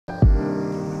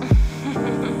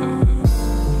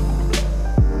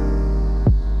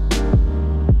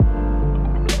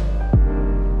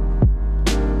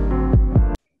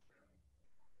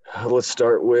let's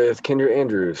start with Kendra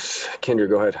Andrews. Kendra,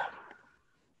 go ahead.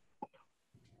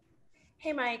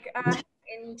 Hey, Mike.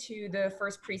 Into the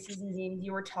first preseason game,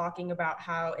 you were talking about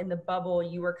how in the bubble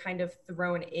you were kind of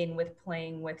thrown in with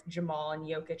playing with Jamal and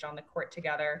Jokic on the court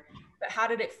together. But how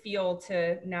did it feel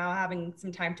to now having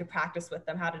some time to practice with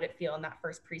them? How did it feel in that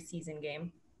first preseason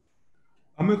game?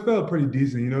 It felt pretty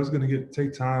decent. It's going to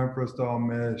take time for us to all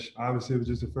mesh. Obviously, it was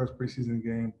just the first preseason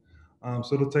game.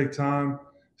 So it'll take time,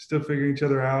 still figuring each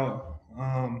other out.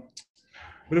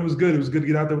 But it was good. It was good to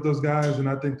get out there with those guys. And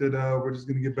I think that we're just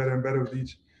going to get better and better with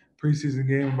each preseason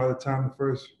game. And by the time the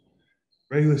first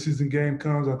regular season game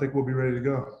comes, I think we'll be ready to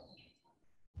go.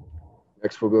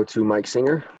 Next, we'll go to Mike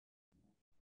Singer.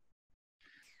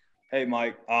 Hey,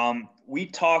 Mike. We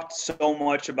talked so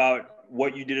much about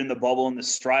what you did in the bubble and the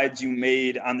strides you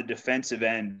made on the defensive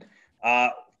end.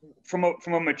 From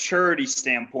a maturity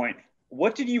standpoint,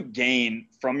 what did you gain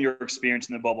from your experience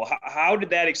in the bubble? How did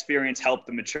that experience help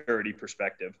the maturity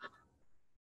perspective?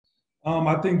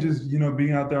 I think just,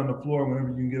 being out there on the floor, whenever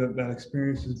you can get that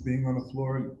experience, just being on the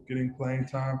floor, getting playing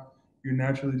time, you're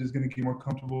naturally just going to get more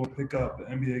comfortable and pick up the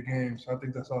NBA game. So I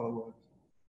think that's all it was.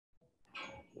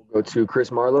 We'll go to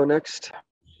Chris Marlowe next.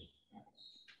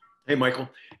 Hey, Michael.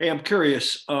 Hey, I'm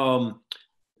curious.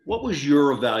 What was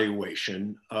your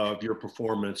evaluation of your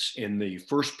performance in the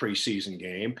first preseason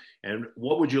game, and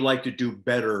what would you like to do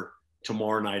better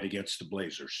tomorrow night against the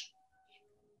Blazers?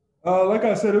 Like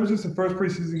I said, it was just the first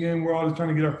preseason game. We're all just trying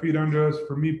to get our feet under us.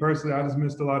 For me personally, I just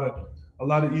missed a lot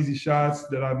of easy shots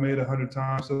that I've made 100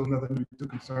 times, so nothing to be too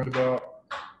concerned about.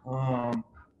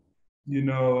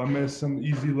 I missed some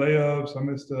easy layups. I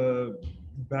missed a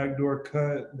backdoor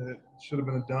cut that should have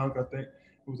been a dunk. I think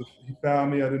he fouled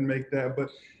me. I didn't make that, but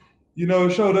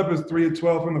it showed up as 3 of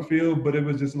 12 from the field, but it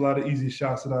was just a lot of easy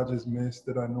shots that I just missed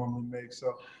that I normally make.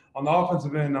 So on the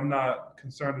offensive end, I'm not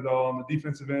concerned at all. On the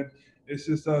defensive end, it's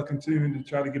just continuing to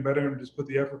try to get better and just put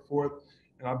the effort forth,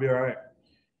 and I'll be all right.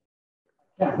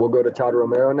 We'll go to Todd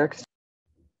Romero next.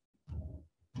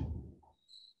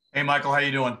 Hey, Michael, how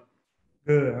you doing?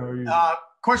 Good. How are you?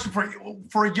 Question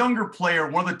for a younger player.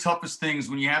 One of the toughest things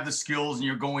when you have the skills and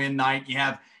you're going in night, you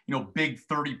have big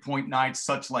 30-point nights,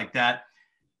 such like that.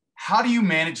 How do you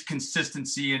manage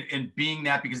consistency and being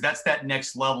that, because that's that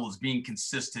next level is being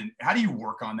consistent? How do you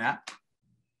work on that?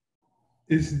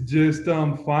 It's just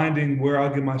finding where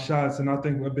I'll get my shots, and I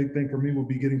think a big thing for me will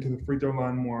be getting to the free throw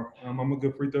line more. I'm a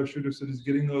good free throw shooter, so just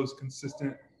getting those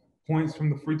consistent points from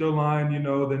the free throw line,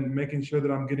 then making sure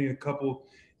that I'm getting a couple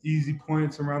easy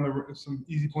points around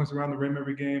the rim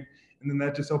every game, and then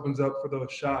that just opens up for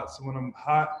those shots. So when I'm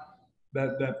hot, I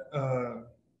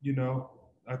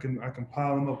can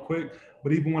pile them up quick.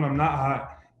 But even when I'm not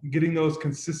hot, getting those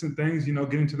consistent things,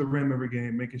 getting to the rim every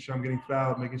game, making sure I'm getting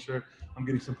fouled, making sure I'm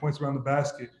getting some points around the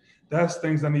basket. That's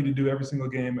things I need to do every single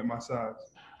game at my size.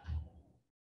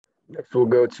 Next, we'll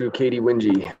go to Katie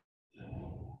Wingy.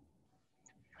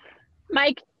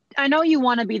 Mike, I know you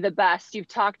want to be the best. You've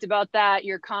talked about that.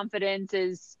 Your confidence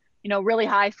is, really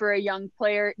high for a young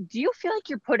player. Do you feel like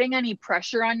you're putting any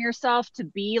pressure on yourself to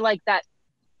be like that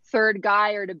third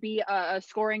guy or to be a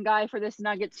scoring guy for this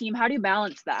Nuggets team? How do you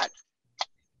balance that?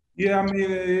 Yeah,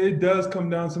 it does come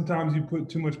down. Sometimes you put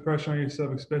too much pressure on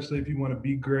yourself, especially if you want to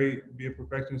be great, be a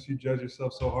perfectionist. You judge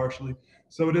yourself so harshly.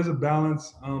 So it is a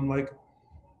balance. Like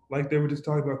they were just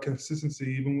talking about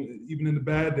consistency, even in the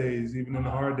bad days, even in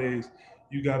the hard days,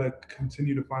 you got to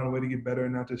continue to find a way to get better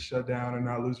and not just shut down and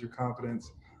not lose your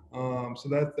confidence.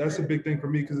 So that's a big thing for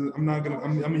me, because I'm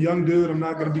a young dude. I'm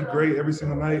not gonna be great every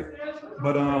single night,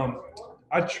 but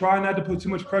I try not to put too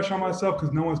much pressure on myself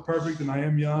because no one's perfect and I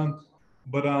am young.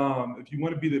 But if you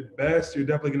want to be the best, you're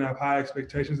definitely gonna have high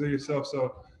expectations of yourself.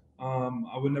 So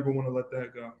I would never want to let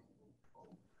that go.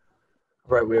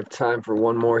 All right, we have time for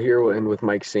one more here. We'll end with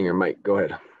Mike Singer. Mike, go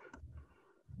ahead.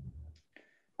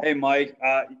 Hey, Mike,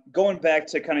 going back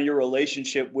to kind of your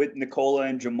relationship with Nikola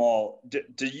and Jamal,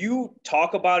 do you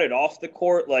talk about it off the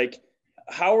court? Like,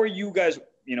 how are you guys,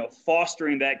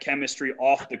 fostering that chemistry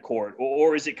off the court?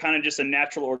 Or is it kind of just a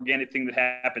natural, organic thing that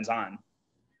happens on?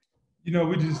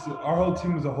 Our whole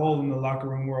team as a whole in the locker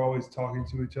room, we're always talking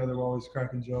to each other. We're always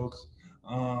cracking jokes.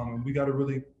 We got a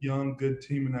really young, good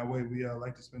team in that way. We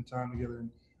like to spend time together.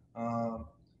 And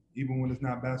even when it's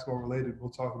not basketball related, we'll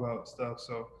talk about stuff.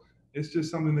 So it's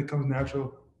just something that comes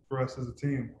natural for us as a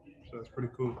team. So it's pretty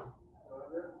cool.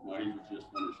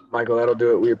 Michael, that'll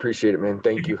do it. We appreciate it, man.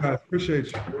 Thank you. Guys.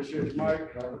 Appreciate you. Appreciate you,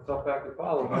 Mike. Tough act to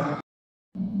follow, man.